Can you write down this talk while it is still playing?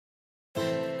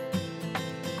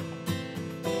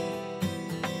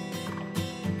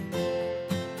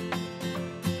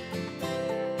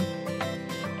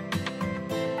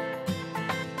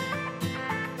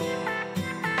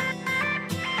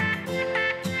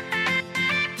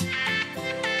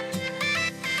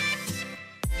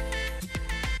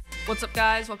What's up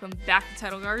guys, welcome back to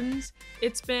Tidal Gardens.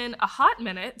 It's been a hot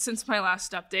minute since my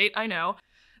last update, I know.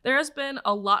 There has been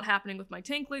a lot happening with my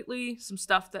tank lately, some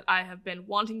stuff that I have been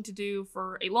wanting to do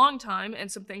for a long time, and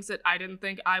some things that I didn't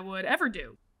think I would ever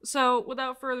do. So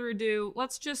without further ado,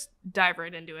 let's just dive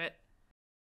right into it.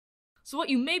 So what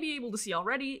you may be able to see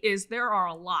already is there are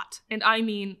a lot, and I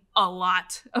mean a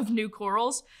lot, of new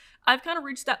corals. I've kind of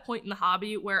reached that point in the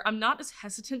hobby where I'm not as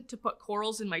hesitant to put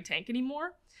corals in my tank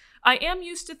anymore. I am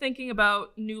used to thinking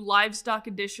about new livestock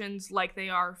additions like they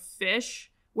are fish,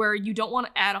 where you don't want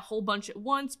to add a whole bunch at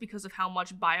once because of how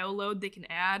much bio load they can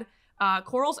add.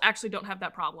 Corals actually don't have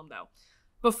that problem though.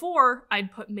 Before,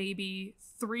 I'd put maybe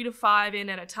 3 to 5 in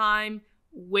at a time,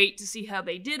 wait to see how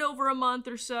they did over a month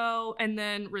or so, and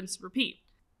then rinse and repeat.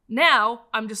 Now,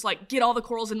 I'm just like, get all the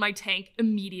corals in my tank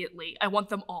immediately. I want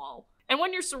them all. And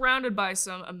when you're surrounded by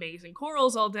some amazing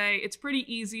corals all day, it's pretty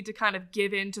easy to kind of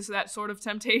give in to that sort of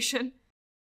temptation.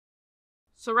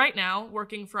 So right now,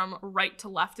 working from right to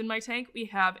left in my tank, we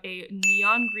have a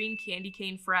neon green candy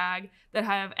cane frag that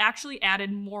I have actually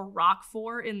added more rock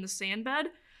for in the sand bed.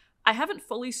 I haven't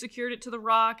fully secured it to the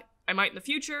rock. I might in the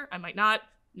future, I might not,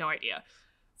 no idea.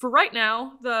 For right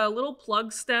now, the little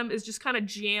plug stem is just kind of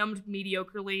jammed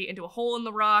mediocrely into a hole in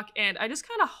the rock, and I just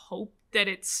kind of hope that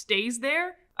it stays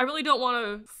there. I really don't want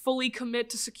to fully commit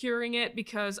to securing it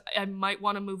because I might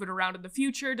want to move it around in the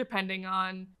future depending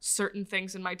on certain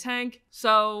things in my tank,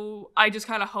 so I just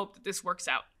kind of hope that this works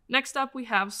out. Next up, we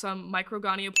have some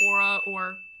Microgoniopora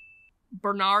or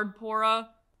Bernardpora.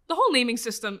 The whole naming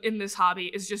system in this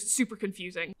hobby is just super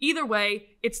confusing. Either way,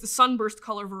 it's the sunburst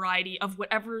color variety of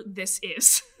whatever this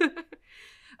is.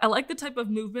 I like the type of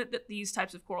movement that these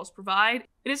types of corals provide.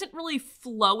 It isn't really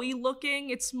flowy looking,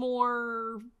 it's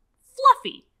more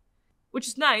fluffy, which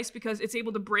is nice because it's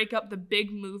able to break up the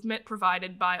big movement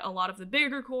provided by a lot of the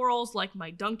bigger corals like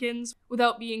my Duncans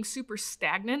without being super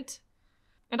stagnant.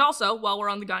 And also, while we're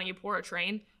on the Goniopora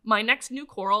train, my next new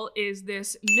coral is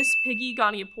this Miss Piggy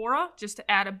Goniopora, just to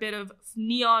add a bit of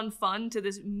neon fun to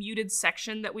this muted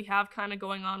section that we have kind of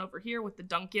going on over here with the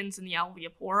Duncans and the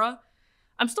Alveopora.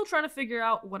 I'm still trying to figure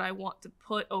out what I want to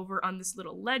put over on this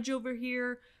little ledge over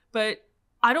here, but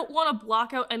I don't want to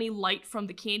block out any light from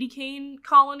the candy cane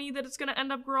colony that it's going to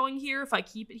end up growing here if I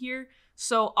keep it here,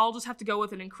 so I'll just have to go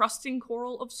with an encrusting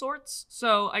coral of sorts,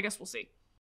 so I guess we'll see.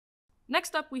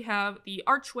 Next up, we have the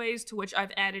archways, to which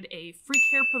I've added a freak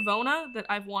hair pavona that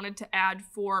I've wanted to add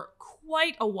for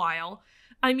quite a while.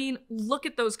 I mean, look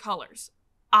at those colors.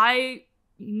 I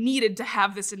needed to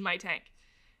have this in my tank.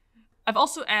 I've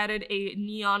also added a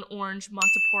neon orange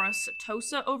Montipora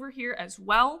setosa over here as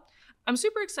well. I'm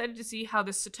super excited to see how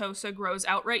this setosa grows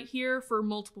out right here for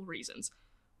multiple reasons.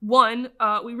 One,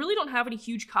 we really don't have any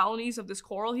huge colonies of this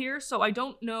coral here, so I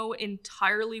don't know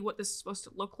entirely what this is supposed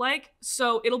to look like.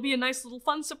 So it'll be a nice little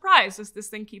fun surprise as this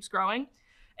thing keeps growing.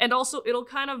 And also it'll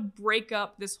kind of break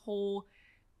up this whole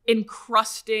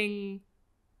encrusting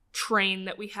train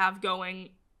that we have going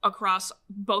across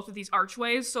both of these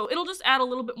archways. So it'll just add a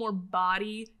little bit more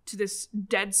body to this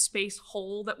dead space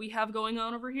hole that we have going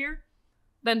on over here.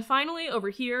 Then finally, over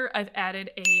here, I've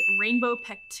added a rainbow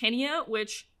pectinia,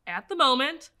 which, at the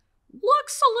moment,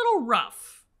 looks a little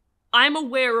rough. I'm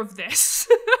aware of this.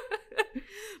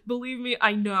 Believe me,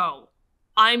 I know.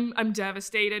 I'm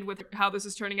devastated with how this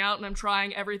is turning out, and I'm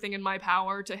trying everything in my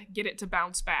power to get it to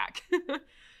bounce back.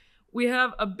 We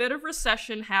have a bit of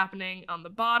recession happening on the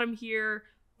bottom here,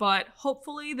 but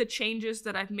hopefully the changes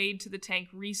that I've made to the tank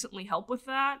recently help with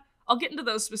that. I'll get into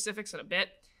those specifics in a bit.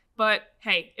 But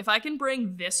hey, if I can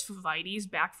bring this Phovites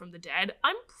back from the dead,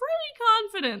 I'm pretty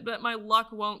confident that my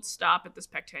luck won't stop at this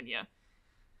Pectinia.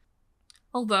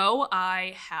 Although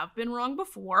I have been wrong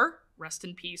before, rest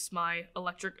in peace my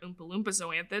electric Oompa Loompa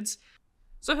zoanthids.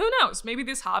 So who knows, maybe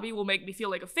this hobby will make me feel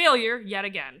like a failure yet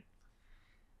again.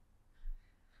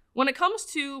 When it comes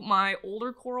to my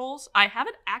older corals, I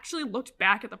haven't actually looked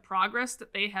back at the progress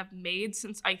that they have made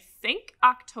since I think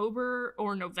October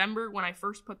or November when I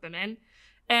first put them in.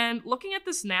 And looking at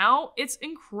this now, it's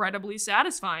incredibly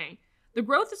satisfying. The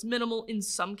growth is minimal in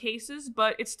some cases,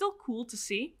 but it's still cool to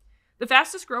see. The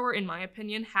fastest grower, in my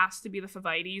opinion, has to be the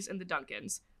Phovites and the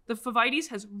Duncans. The Phovites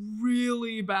has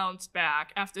really bounced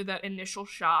back after that initial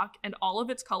shock, and all of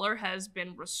its color has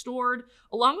been restored,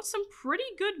 along with some pretty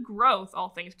good growth, all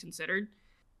things considered.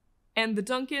 And the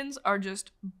Duncans are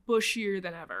just bushier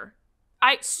than ever.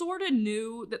 I sorta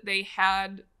knew that they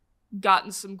had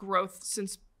gotten some growth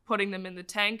since putting them in the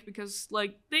tank because,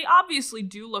 like, they obviously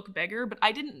do look bigger, but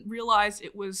I didn't realize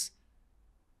it was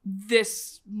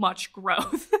this much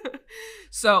growth.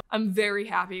 So I'm very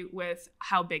happy with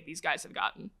how big these guys have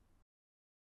gotten.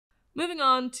 Moving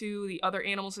on to the other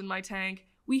animals in my tank,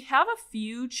 we have a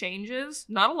few changes,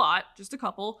 not a lot, just a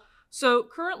couple. So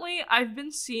currently I've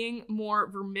been seeing more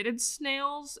vermitid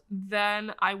snails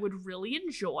than I would really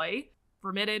enjoy.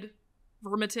 Vermitid.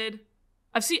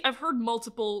 I've heard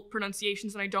multiple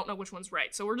pronunciations and I don't know which one's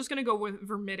right. So we're just gonna go with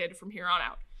vermitid from here on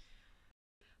out.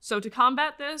 So to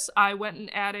combat this, I went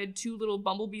and added 2 little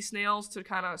bumblebee snails to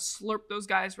kind of slurp those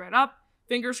guys right up.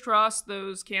 Fingers crossed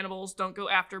those cannibals don't go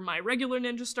after my regular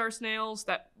ninja star snails.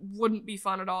 That wouldn't be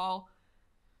fun at all.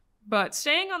 But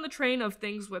staying on the train of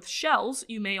things with shells,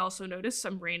 you may also notice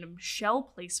some random shell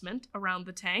placement around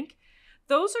the tank.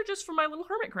 Those are just for my little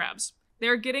hermit crabs.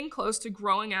 They're getting close to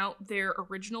growing out their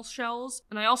original shells,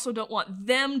 and I also don't want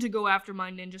them to go after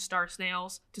my ninja star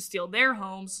snails to steal their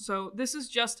homes, so this is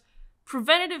just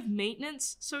preventative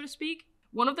maintenance, so to speak.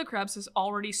 One of the crabs has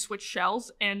already switched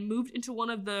shells and moved into one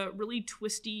of the really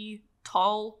twisty,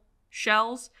 tall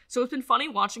shells. So it's been funny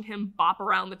watching him bop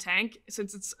around the tank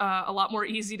since it's a lot more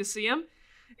easy to see him.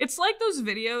 It's like those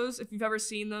videos, if you've ever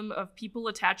seen them, of people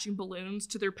attaching balloons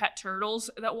to their pet turtles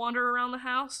that wander around the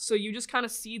house. So you just kind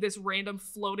of see this random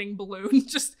floating balloon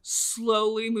just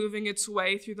slowly moving its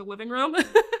way through the living room.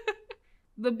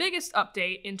 The biggest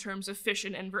update in terms of fish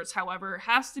and inverts, however,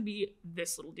 has to be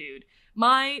this little dude,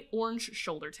 my orange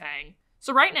shoulder tang.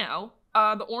 So right now,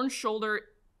 the orange shoulder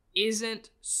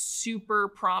isn't super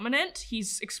prominent.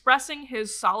 He's expressing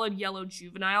his solid yellow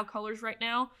juvenile colors right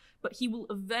now, but he will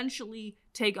eventually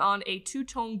take on a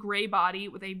 2-tone gray body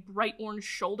with a bright orange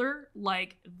shoulder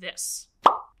like this.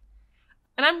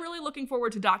 And I'm really looking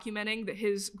forward to documenting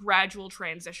his gradual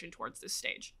transition towards this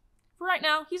stage. For right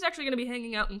now, he's actually going to be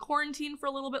hanging out in quarantine for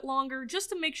a little bit longer, just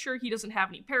to make sure he doesn't have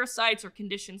any parasites or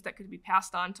conditions that could be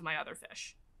passed on to my other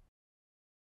fish.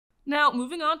 Now,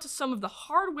 moving on to some of the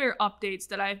hardware updates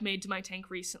that I've made to my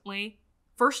tank recently.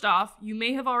 First off, you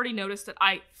may have already noticed that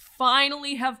I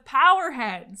finally have power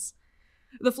heads.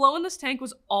 The flow in this tank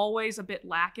was always a bit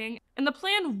lacking, and the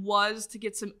plan was to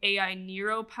get some AI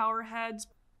Nero power heads,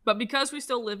 but because we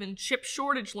still live in chip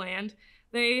shortage land,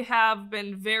 they have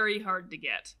been very hard to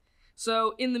get.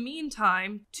 So in the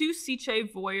meantime, 2 Sea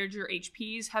Voyager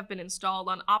HPs have been installed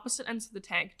on opposite ends of the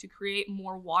tank to create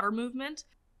more water movement.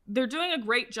 They're doing a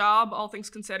great job, all things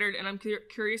considered, and I'm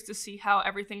curious to see how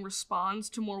everything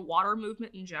responds to more water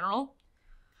movement in general.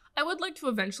 I would like to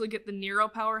eventually get the Nero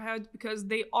power heads because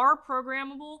they are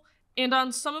programmable, and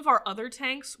on some of our other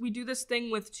tanks, we do this thing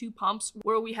with 2 pumps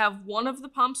where we have one of the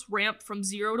pumps ramp from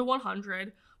 0 to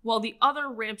 100, while the other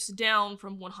ramps down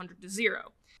from 100 to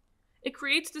 0. It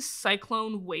creates this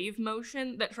cyclone wave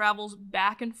motion that travels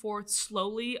back and forth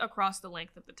slowly across the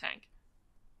length of the tank.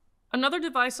 Another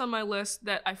device on my list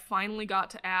that I finally got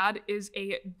to add is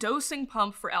a dosing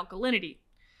pump for alkalinity.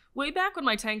 Way back when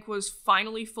my tank was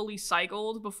finally fully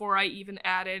cycled, before I even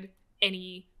added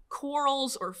any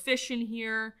corals or fish in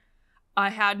here,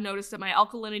 I had noticed that my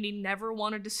alkalinity never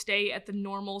wanted to stay at the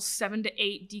normal 7 to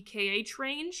 8 DKH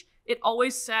range. It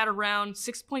always sat around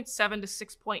 6.7 to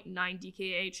 6.9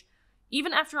 DKH.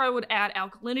 Even after I would add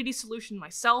alkalinity solution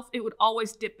myself, it would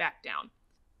always dip back down.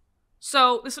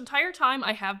 So this entire time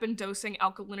I have been dosing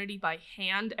alkalinity by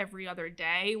hand every other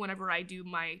day whenever I do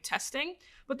my testing,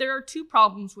 but there are 2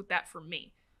 problems with that for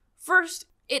me. First,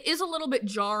 it is a little bit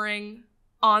jarring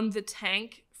on the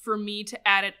tank for me to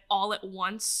add it all at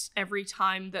once every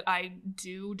time that I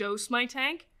do dose my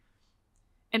tank.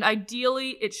 And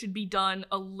ideally, it should be done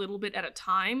a little bit at a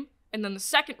time. And then the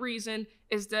second reason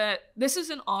is that this is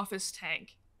an office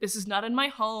tank. This is not in my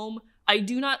home. I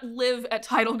do not live at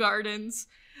Tidal Gardens.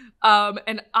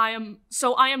 And I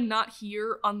am not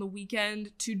here on the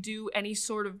weekend to do any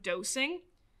sort of dosing.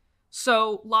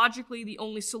 So logically, the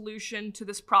only solution to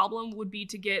this problem would be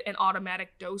to get an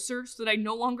automatic doser so that I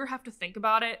no longer have to think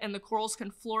about it and the corals can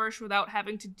flourish without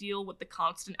having to deal with the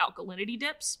constant alkalinity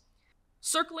dips.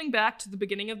 Circling back to the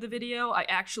beginning of the video, I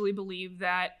actually believe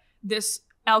that this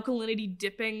alkalinity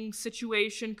dipping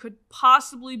situation could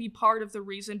possibly be part of the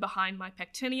reason behind my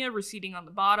pectinia receding on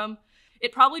the bottom.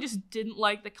 It probably just didn't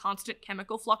like the constant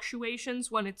chemical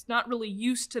fluctuations when it's not really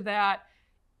used to that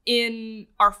in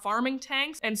our farming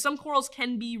tanks, and some corals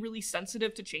can be really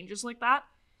sensitive to changes like that.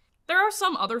 There are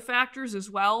some other factors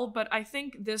as well, but I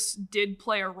think this did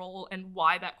play a role in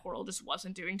why that coral just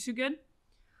wasn't doing too good.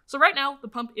 So right now, the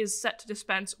pump is set to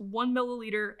dispense 1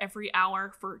 milliliter every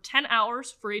hour for 10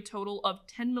 hours for a total of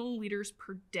 10 milliliters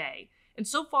per day. And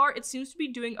so far, it seems to be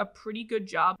doing a pretty good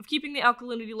job of keeping the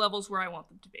alkalinity levels where I want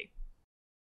them to be.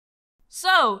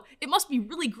 So, it must be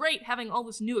really great having all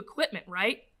this new equipment,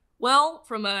 right? Well,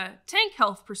 from a tank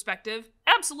health perspective,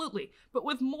 absolutely. But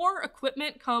with more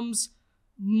equipment comes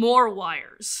more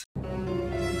wires.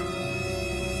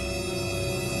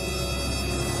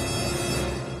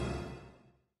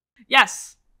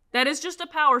 Yes, that is just a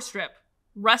power strip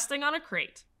resting on a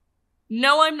crate.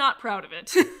 No, I'm not proud of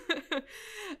it.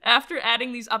 After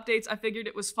adding these updates, I figured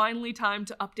it was finally time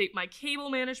to update my cable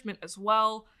management as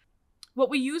well. What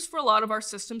we use for a lot of our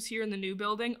systems here in the new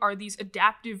building are these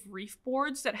adaptive reef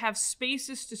boards that have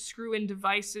spaces to screw in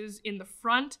devices in the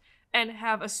front and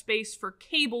have a space for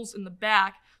cables in the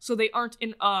back so they aren't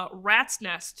in a rat's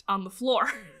nest on the floor.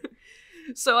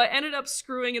 So I ended up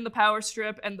screwing in the power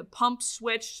strip and the pump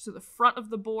switch to the front of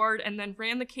the board and then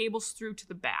ran the cables through to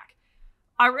the back.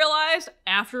 I realized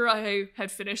after I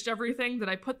had finished everything that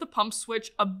I put the pump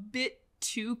switch a bit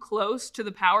too close to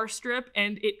the power strip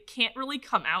and it can't really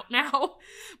come out now,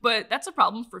 but that's a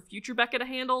problem for future Becka to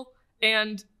handle.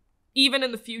 And even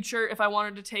in the future, if I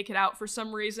wanted to take it out for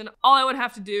some reason, all I would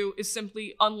have to do is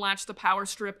simply unlatch the power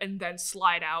strip and then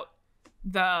slide out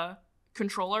the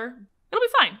controller. It'll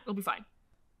be fine. It'll be fine.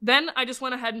 Then I just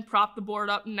went ahead and propped the board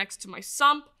up next to my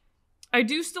sump. I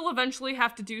do still eventually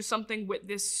have to do something with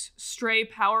this stray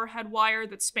power head wire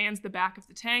that spans the back of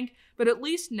the tank, but at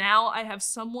least now I have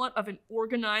somewhat of an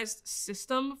organized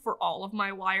system for all of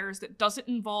my wires that doesn't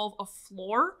involve a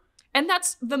floor, and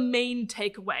that's the main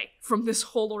takeaway from this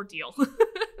whole ordeal.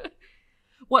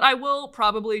 What I will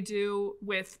probably do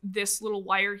with this little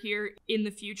wire here in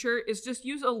the future is just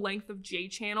use a length of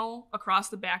J-channel across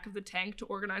the back of the tank to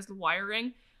organize the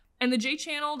wiring. And the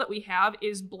J-channel that we have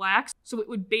is black, so it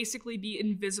would basically be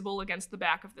invisible against the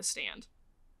back of the stand.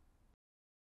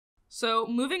 So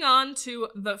moving on to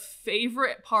the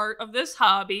favorite part of this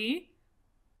hobby,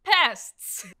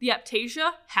 pests. The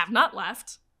Aptasia have not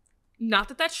left. Not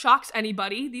that that shocks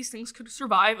anybody, these things could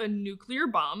survive a nuclear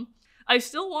bomb. I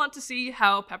still want to see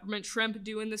how peppermint shrimp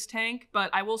do in this tank, but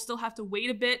I will still have to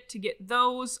wait a bit to get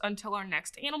those until our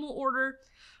next animal order.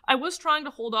 I was trying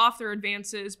to hold off their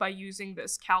advances by using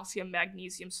this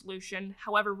calcium-magnesium solution.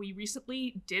 However, we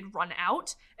recently did run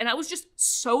out, and I was just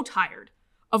so tired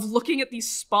of looking at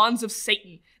these spawns of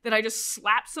Satan that I just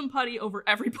slapped some putty over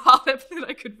every polyp that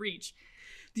I could reach.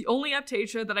 The only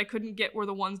Aptasia that I couldn't get were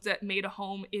the ones that made a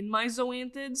home in my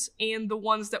zoanthids, and the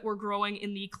ones that were growing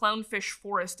in the clownfish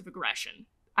forest of aggression.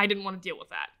 I didn't want to deal with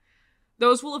that.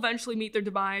 Those will eventually meet their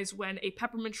demise when a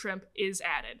peppermint shrimp is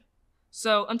added.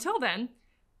 So until then,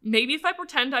 maybe if I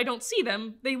pretend I don't see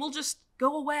them, they will just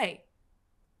go away.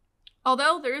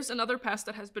 Although there is another pest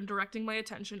that has been directing my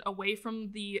attention away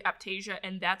from the Aptasia,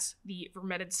 and that's the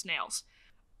vermeted snails.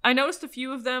 I noticed a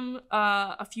few of them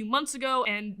a few months ago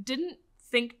and didn't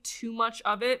think too much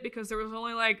of it because there was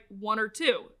only like one or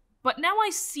two. But now I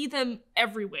see them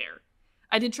everywhere.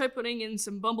 I did try putting in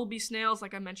some bumblebee snails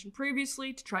like I mentioned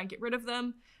previously to try and get rid of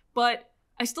them, but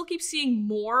I still keep seeing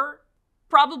more.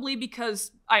 Probably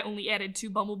because I only added 2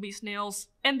 bumblebee snails,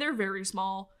 and they're very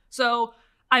small. So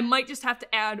I might just have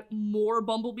to add more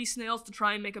bumblebee snails to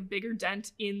try and make a bigger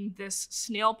dent in this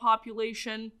snail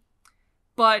population.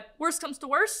 But worst comes to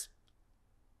worst,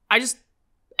 I just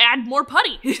add more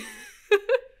putty.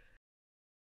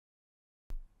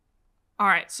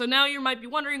 Alright, so now you might be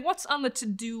wondering what's on the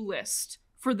to-do list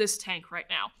for this tank right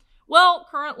now. Well,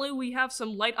 currently we have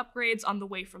some light upgrades on the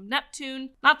way from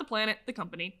Neptune, not the planet, the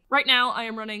company. Right now I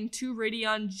am running 2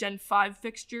 Radeon Gen 5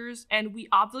 fixtures, and we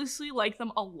obviously like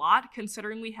them a lot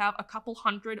considering we have a couple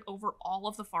hundred over all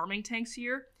of the farming tanks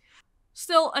here.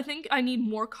 Still, I think I need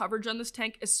more coverage on this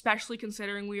tank, especially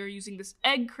considering we are using this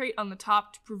egg crate on the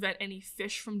top to prevent any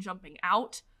fish from jumping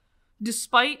out.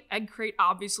 Despite egg crate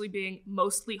obviously being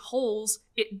mostly holes,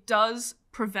 it does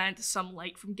prevent some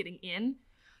light from getting in.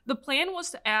 The plan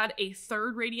was to add a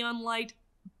 3rd Radeon light,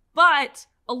 but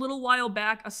a little while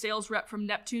back, a sales rep from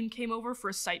Neptune came over for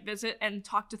a site visit and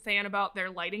talked to Than about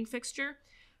their lighting fixture.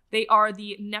 They are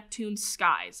the Neptune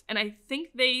Skies, and I think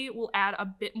they will add a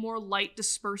bit more light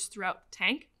dispersed throughout the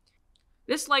tank.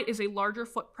 This light is a larger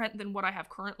footprint than what I have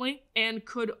currently, and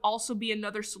could also be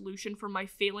another solution for my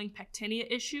failing Pectinia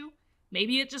issue.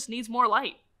 Maybe it just needs more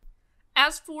light.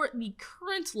 As for the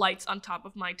current lights on top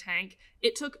of my tank,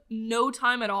 it took no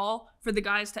time at all for the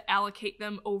guys to allocate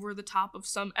them over the top of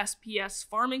some SPS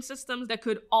farming systems that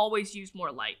could always use more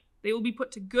light. They will be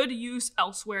put to good use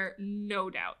elsewhere, no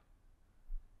doubt.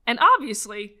 And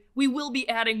obviously, we will be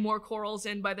adding more corals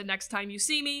in by the next time you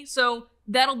see me, so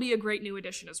that'll be a great new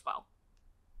addition as well.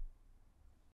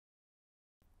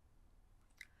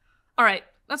 Alright,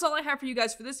 that's all I have for you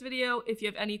guys for this video. If you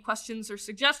have any questions or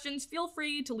suggestions, feel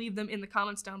free to leave them in the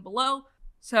comments down below.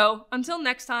 So, until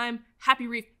next time, happy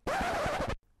reef-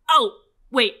 Oh,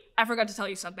 wait, I forgot to tell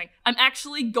you something. I'm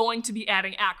actually going to be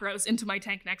adding acros into my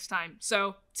tank next time.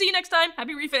 So, see you next time,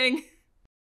 happy reefing!